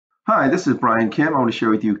Hi, this is Brian Kim. I want to share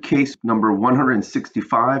with you case number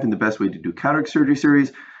 165 in the Best Way to Do Cataract Surgery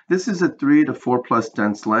series. This is a 3 to 4 plus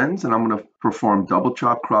dense lens, and I'm going to perform double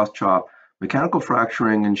chop, cross chop, mechanical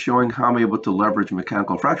fracturing, and showing how I'm able to leverage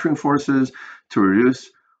mechanical fracturing forces to reduce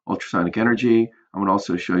ultrasonic energy. I'm going to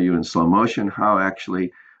also show you in slow motion how I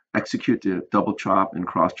actually execute the double chop and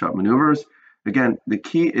cross chop maneuvers. Again, the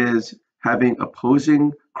key is having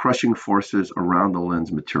opposing crushing forces around the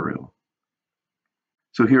lens material.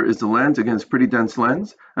 So here is the lens. Again, it's a pretty dense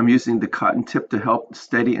lens. I'm using the cotton tip to help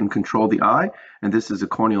steady and control the eye. And this is a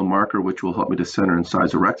corneal marker, which will help me to center and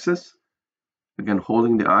size a rexus. Again,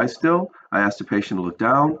 holding the eye still, I ask the patient to look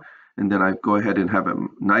down, and then I go ahead and have a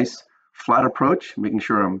nice flat approach, making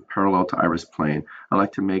sure I'm parallel to iris plane. I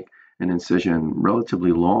like to make an incision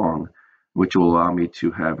relatively long, which will allow me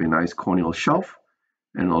to have a nice corneal shelf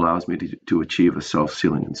and allows me to achieve a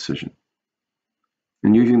self-sealing incision.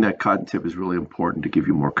 And using that cotton tip is really important to give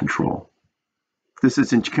you more control. This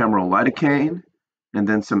is intracameral lidocaine, and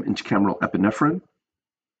then some intracameral epinephrine.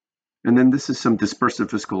 And then this is some dispersive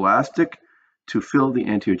viscoelastic to fill the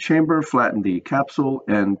anterior chamber, flatten the capsule,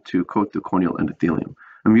 and to coat the corneal endothelium.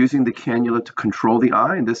 I'm using the cannula to control the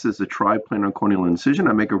eye, and this is a triplanar corneal incision.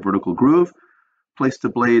 I make a vertical groove, place the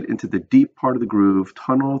blade into the deep part of the groove,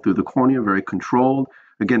 tunnel through the cornea, very controlled.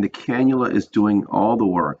 Again, the cannula is doing all the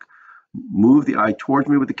work. Move the eye towards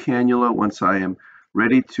me with the cannula once I am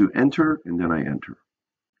ready to enter, and then I enter.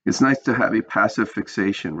 It's nice to have a passive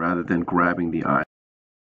fixation rather than grabbing the eye.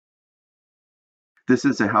 This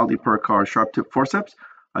is a Haldane-Perkar sharp tip forceps.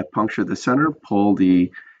 I puncture the center, pull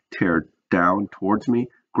the tear down towards me,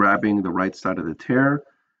 grabbing the right side of the tear,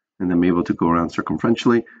 and then I'm able to go around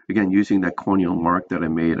circumferentially. Again, using that corneal mark that I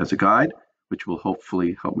made as a guide, which will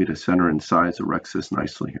hopefully help me to center and size the rexus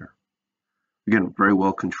nicely here. Again, very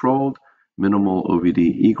well controlled, minimal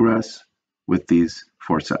OVD egress with these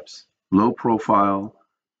forceps. Low profile,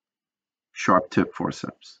 sharp tip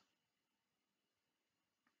forceps.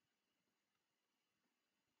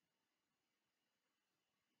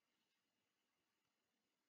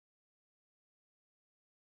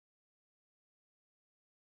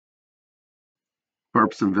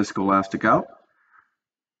 Burp some viscoelastic out.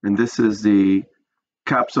 And this is the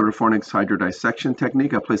capsular fornix hydrodissection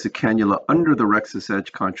technique. I place a cannula under the rexus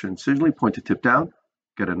edge contra-incisionally, point the tip down,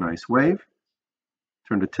 get a nice wave,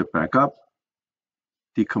 turn the tip back up,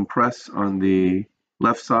 decompress on the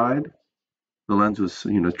left side. The lens was,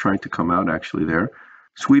 trying to come out actually there.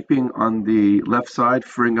 Sweeping on the left side,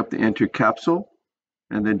 freeing up the anterior capsule,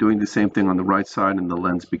 and then doing the same thing on the right side, and the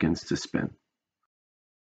lens begins to spin.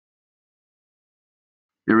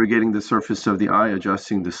 Irrigating the surface of the eye,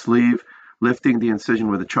 adjusting the sleeve, lifting the incision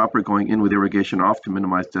with a chopper, going in with irrigation off to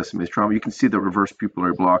minimize Descemet's trauma. You can see the reverse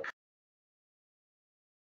pupillary block.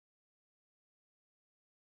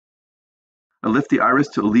 I lift the iris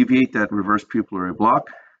to alleviate that reverse pupillary block.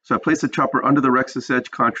 So I place the chopper under the rexus edge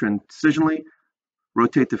contra-incisionally,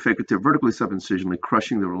 rotate the phaco tip vertically sub-incisionally,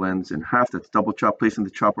 crushing the lens in half. That's double chop, placing the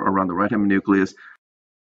chopper around the right heminucleus.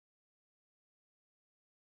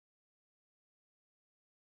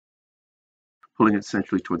 Pulling it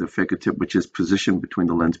centrally toward the phaco tip, which is positioned between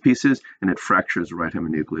the lens pieces, and it fractures the right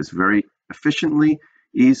heminucleus very efficiently,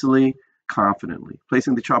 easily, confidently.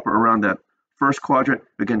 Placing the chopper around that first quadrant,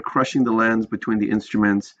 again, crushing the lens between the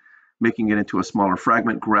instruments, making it into a smaller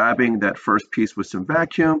fragment, grabbing that first piece with some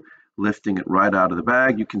vacuum, lifting it right out of the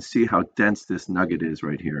bag. You can see how dense this nugget is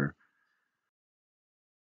right here.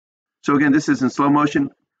 So again, this is in slow motion,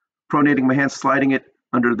 pronating my hand, sliding it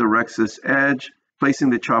under the rexus edge,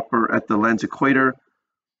 placing the chopper at the lens equator,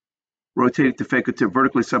 rotating the phaco tip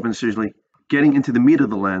vertically sub-incisionally, getting into the meat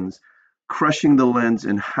of the lens, crushing the lens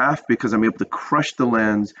in half because I'm able to crush the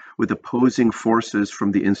lens with opposing forces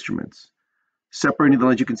from the instruments. Separating the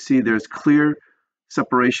lens, you can see there's clear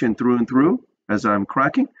separation through and through as I'm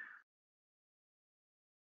cracking.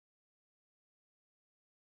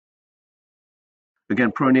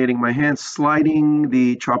 Again, pronating my hand, sliding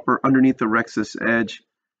the chopper underneath the rexus edge,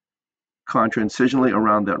 contra-incisionally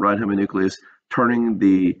around that right heminucleus, turning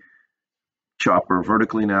the chopper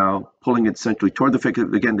vertically now, pulling it centrally toward the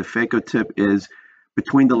phaco. Again, the phaco tip is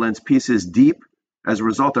between the lens pieces deep. As a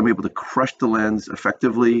result, I'm able to crush the lens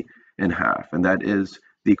effectively in half, and that is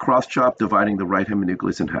the cross chop dividing the right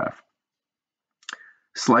heminucleus in half.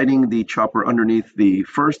 Sliding the chopper underneath the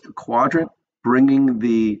first quadrant, bringing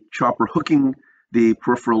the chopper, hooking the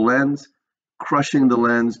peripheral lens, crushing the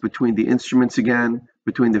lens between the instruments again,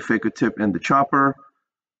 between the phaco tip and the chopper.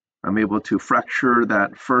 I'm able to fracture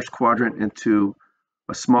that first quadrant into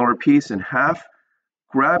a smaller piece in half,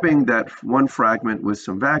 grabbing that one fragment with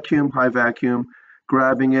some vacuum, high vacuum,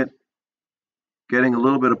 grabbing it, getting a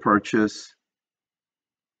little bit of purchase,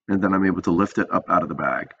 and then I'm able to lift it up out of the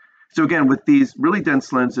bag. So again, with these really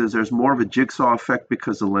dense lenses, there's more of a jigsaw effect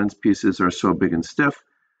because the lens pieces are so big and stiff,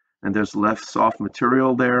 and there's less soft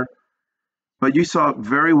material there. But you saw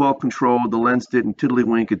very well controlled. The lens didn't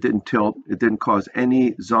tiddlywink, it didn't tilt, it didn't cause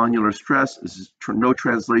any zonular stress. This is no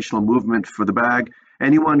translational movement for the bag.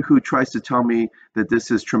 Anyone who tries to tell me that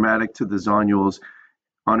this is traumatic to the zonules,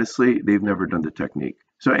 honestly, they've never done the technique.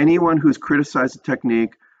 So anyone who's criticized the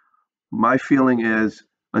technique, my feeling is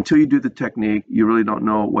until you do the technique, you really don't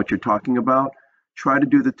know what you're talking about. Try to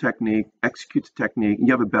do the technique, execute the technique, and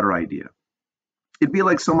you have a better idea. It'd be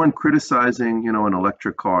like someone criticizing, an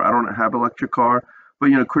electric car. I don't have an electric car,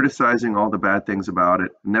 but, criticizing all the bad things about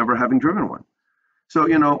it, never having driven one. So,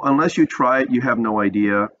 unless you try it, you have no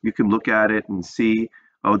idea. You can look at it and see,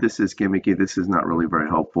 oh, this is gimmicky, this is not really very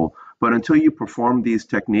helpful. But until you perform these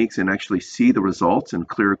techniques and actually see the results and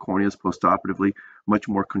clear corneas postoperatively, much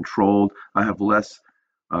more controlled, I have less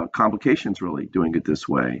complications really doing it this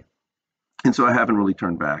way. And so I haven't really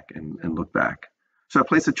turned back and looked back. So I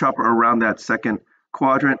place the chopper around that second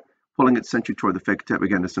quadrant, pulling it century toward the fake tip.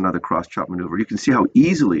 Again, it's another cross chop maneuver. You can see how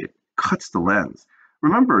easily it cuts the lens.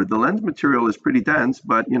 Remember, the lens material is pretty dense,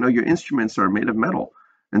 but your instruments are made of metal.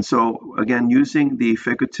 And so again, using the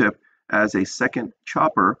phaco tip as a second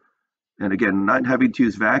chopper, and again, not having to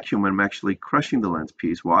use vacuum when I'm actually crushing the lens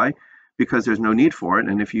piece. Why? Because there's no need for it.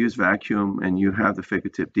 And if you use vacuum and you have the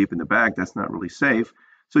phaco tip deep in the bag, that's not really safe.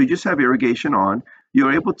 So you just have irrigation on.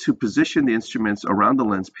 You're able to position the instruments around the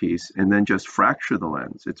lens piece and then just fracture the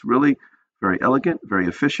lens. It's really very elegant, very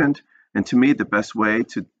efficient, and to me, the best way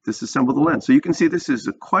to disassemble the lens. So you can see this is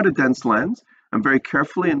quite a dense lens. I'm very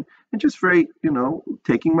carefully and just very,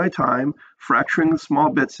 taking my time, fracturing the small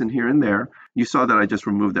bits in here and there. You saw that I just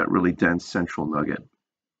removed that really dense central nugget.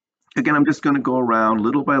 Again, I'm just going to go around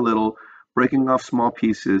little by little, breaking off small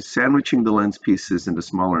pieces, sandwiching the lens pieces into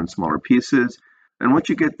smaller and smaller pieces. And once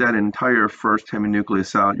you get that entire first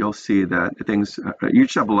heminucleus out, you'll see that things, you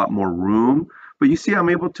just have a lot more room. But you see I'm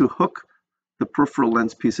able to hook the peripheral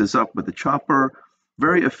lens pieces up with the chopper.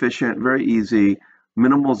 Very efficient, very easy,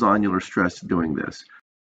 minimal zonular stress doing this.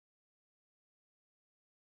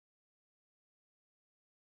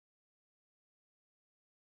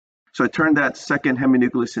 So I turned that second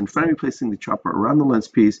heminucleus in front of me, placing the chopper around the lens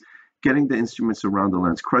piece, getting the instruments around the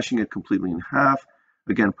lens, crushing it completely in half.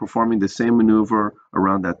 Again, performing the same maneuver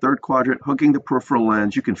around that third quadrant, hooking the peripheral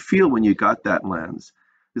lens. You can feel when you got that lens.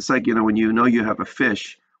 It's like, when you have a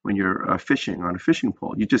fish, when you're fishing on a fishing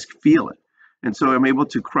pole, you just feel it. And so I'm able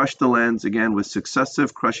to crush the lens again with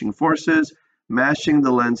successive crushing forces, mashing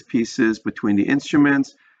the lens pieces between the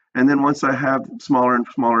instruments. And then once I have smaller and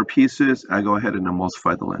smaller pieces, I go ahead and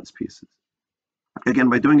emulsify the lens pieces. Again,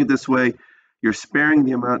 by doing it this way, you're sparing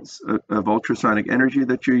the amounts of ultrasonic energy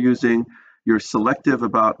that you're using. You're selective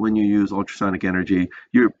about when you use ultrasonic energy.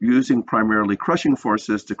 You're using primarily crushing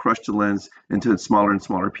forces to crush the lens into smaller and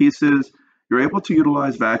smaller pieces. You're able to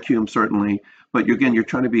utilize vacuum, certainly, but you're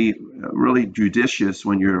trying to be really judicious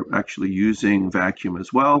when you're actually using vacuum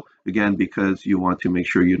as well, again, because you want to make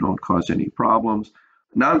sure you don't cause any problems.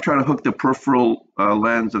 Now I'm trying to hook the peripheral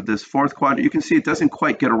lens of this fourth quadrant. You can see it doesn't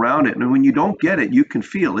quite get around it. And when you don't get it, you can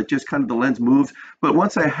feel it just kind of the lens moves. But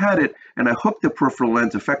once I had it and I hooked the peripheral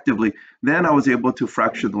lens effectively, then I was able to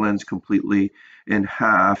fracture the lens completely in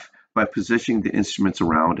half by positioning the instruments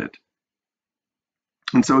around it.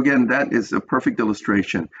 And so again, that is a perfect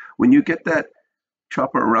illustration. When you get that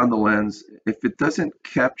chopper around the lens, if it doesn't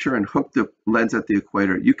capture and hook the lens at the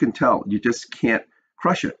equator, you can tell, you just can't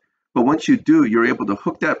crush it. But once you do, you're able to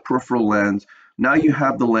hook that peripheral lens. Now you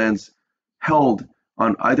have the lens held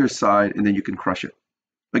on either side, and then you can crush it.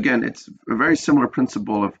 Again, it's a very similar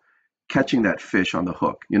principle of catching that fish on the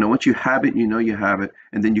hook. Once you have it, you have it,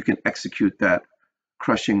 and then you can execute that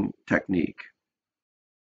crushing technique.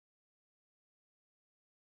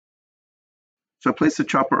 So I place the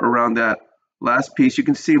chopper around that last piece. You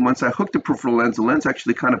can see once I hook the peripheral lens, the lens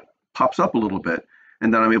actually kind of pops up a little bit,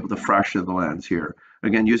 and then I'm able to fracture the lens here.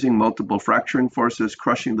 Again, using multiple fracturing forces,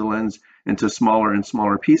 crushing the lens into smaller and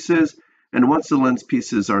smaller pieces. And once the lens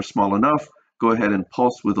pieces are small enough, go ahead and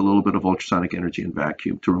pulse with a little bit of ultrasonic energy and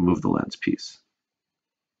vacuum to remove the lens piece.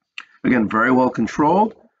 Again, very well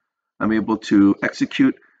controlled. I'm able to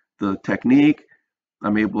execute the technique.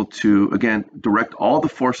 I'm able to, again, direct all the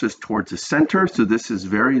forces towards the center. So this is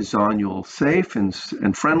very zonule safe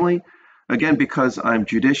and friendly. Again, because I'm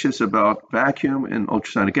judicious about vacuum and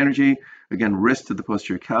ultrasonic energy, again, risk to the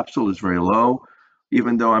posterior capsule is very low.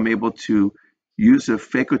 Even though I'm able to use a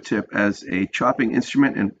phaco tip as a chopping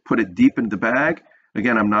instrument and put it deep in the bag,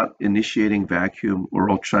 Again, I'm not initiating vacuum or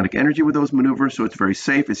ultrasonic energy with those maneuvers, so it's very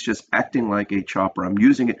safe. It's just acting like a chopper. I'm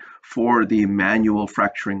using it for the manual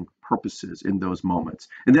fracturing purposes in those moments.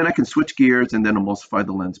 And then I can switch gears and then emulsify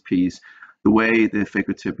the lens piece the way the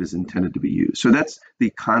phaco tip is intended to be used. So that's the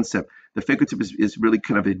concept. The phaco tip is really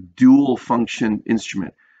kind of a dual function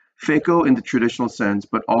instrument. Phaco in the traditional sense,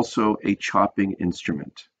 but also a chopping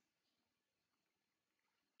instrument.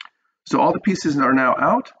 So all the pieces are now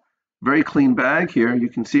out. Very clean bag here. You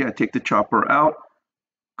can see I take the chopper out,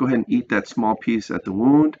 go ahead and eat that small piece at the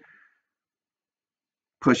wound,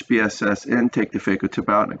 push BSS in, take the phaco tip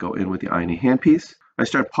out, and I go in with the INA handpiece. I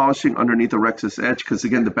start polishing underneath the rexus edge because,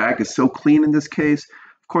 again, the bag is so clean in this case.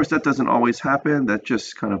 Of course, that doesn't always happen. That's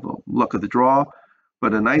just kind of a luck of the draw.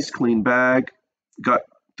 But a nice clean bag, got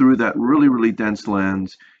through that really, really dense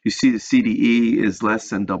lens. You see the CDE is less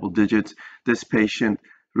than double digits. This patient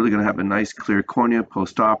really going to have a nice clear cornea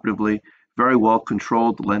post-operatively, very well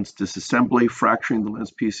controlled lens disassembly, fracturing the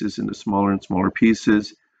lens pieces into smaller and smaller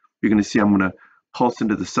pieces. You're going to see I'm going to pulse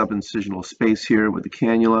into the subincisional space here with the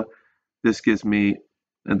cannula. This gives me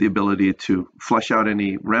the ability to flush out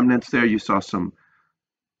any remnants there. You saw some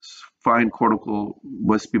fine cortical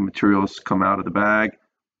wispy materials come out of the bag.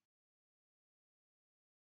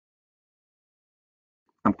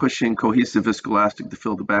 I'm pushing cohesive viscoelastic to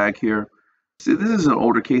fill the bag here. So this is an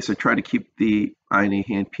older case. I try to keep the INA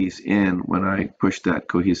handpiece in when I push that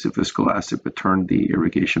cohesive viscoelastic, but turn the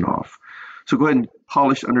irrigation off. So go ahead and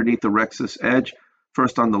polish underneath the rexus edge,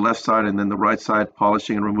 first on the left side and then the right side,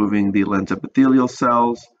 polishing and removing the lens epithelial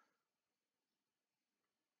cells.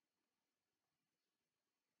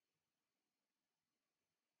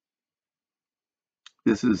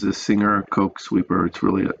 This is a Singer Coke sweeper. It's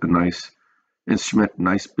really a nice instrument,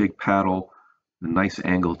 nice big paddle, a nice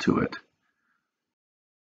angle to it.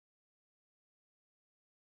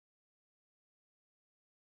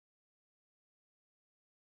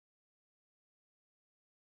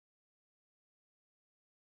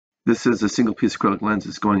 This is a single piece acrylic lens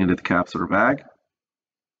that's going into the capsular bag.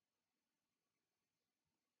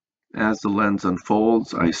 As the lens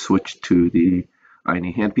unfolds, I switch to the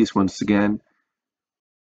INA handpiece once again.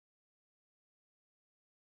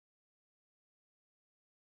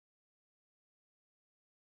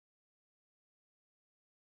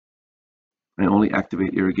 I only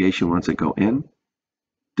activate irrigation once I go in.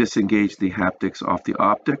 Disengage the haptics off the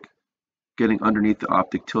optic, getting underneath the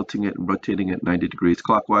optic, tilting it and rotating it 90 degrees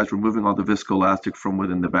clockwise, removing all the viscoelastic from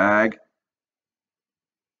within the bag,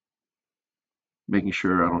 making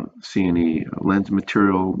sure I don't see any lens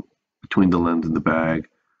material between the lens and the bag,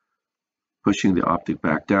 pushing the optic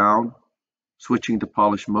back down, switching to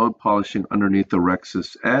polish mode, polishing underneath the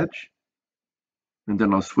rexus edge, and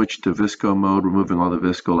then I'll switch to visco mode, removing all the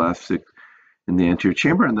viscoelastic in the anterior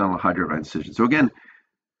chamber, and then I'll hydrovite incision. So again,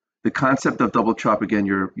 the concept of double chop, again,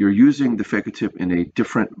 you're using the phaco tip in a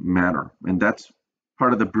different manner, and that's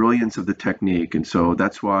part of the brilliance of the technique. And so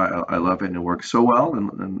that's why I love it, and it works so well.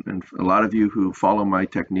 And a lot of you who follow my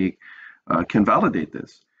technique can validate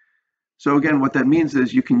this. So again, what that means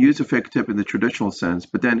is you can use a phaco tip in the traditional sense,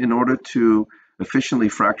 but then in order to efficiently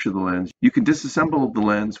fracture the lens, you can disassemble the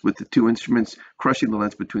lens with the two instruments, crushing the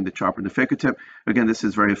lens between the chopper and the phaco tip. Again, this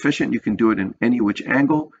is very efficient. You can do it in any which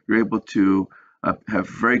angle. You're able to have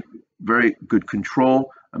very, very good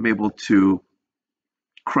control. I'm able to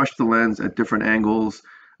crush the lens at different angles.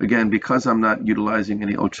 Again, because I'm not utilizing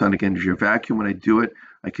any ultrasonic energy or vacuum when I do it,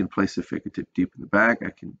 I can place the phaco tip deep in the bag. I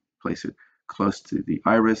can place it close to the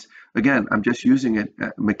iris. Again, I'm just using it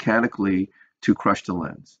mechanically to crush the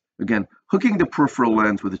lens. Again, hooking the peripheral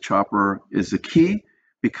lens with a chopper is the key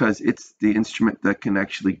because it's the instrument that can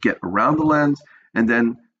actually get around the lens, and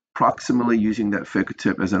then proximally using that phaco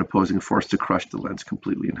tip as an opposing force to crush the lens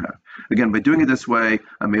completely in half. Again, by doing it this way,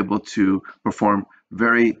 I'm able to perform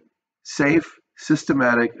very safe,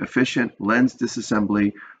 systematic, efficient lens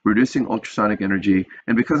disassembly, reducing ultrasonic energy.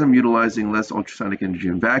 And because I'm utilizing less ultrasonic energy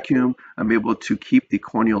in vacuum, I'm able to keep the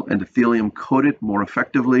corneal endothelium coated more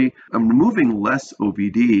effectively. I'm removing less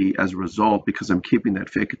OVD as a result because I'm keeping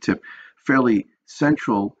that phaco tip fairly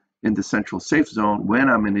central in the central safe zone when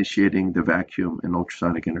I'm initiating the vacuum and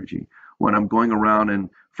ultrasonic energy. When I'm going around and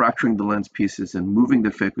fracturing the lens pieces and moving the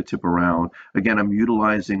phaco tip around, again, I'm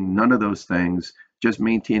utilizing none of those things, just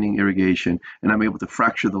maintaining irrigation, and I'm able to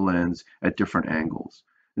fracture the lens at different angles.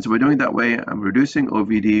 And so by doing it that way, I'm reducing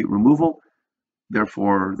OVD removal.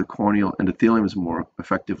 Therefore, the corneal endothelium is more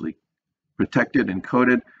effectively protected and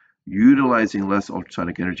coated, utilizing less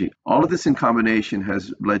ultrasonic energy. All of this in combination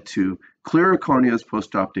has led to clearer corneas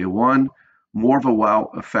post-op day one, more of a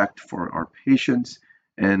wow effect for our patients.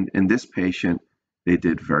 And in this patient, they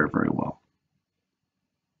did very, very well.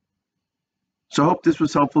 So I hope this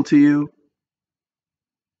was helpful to you,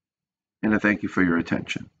 and I thank you for your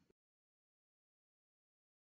attention.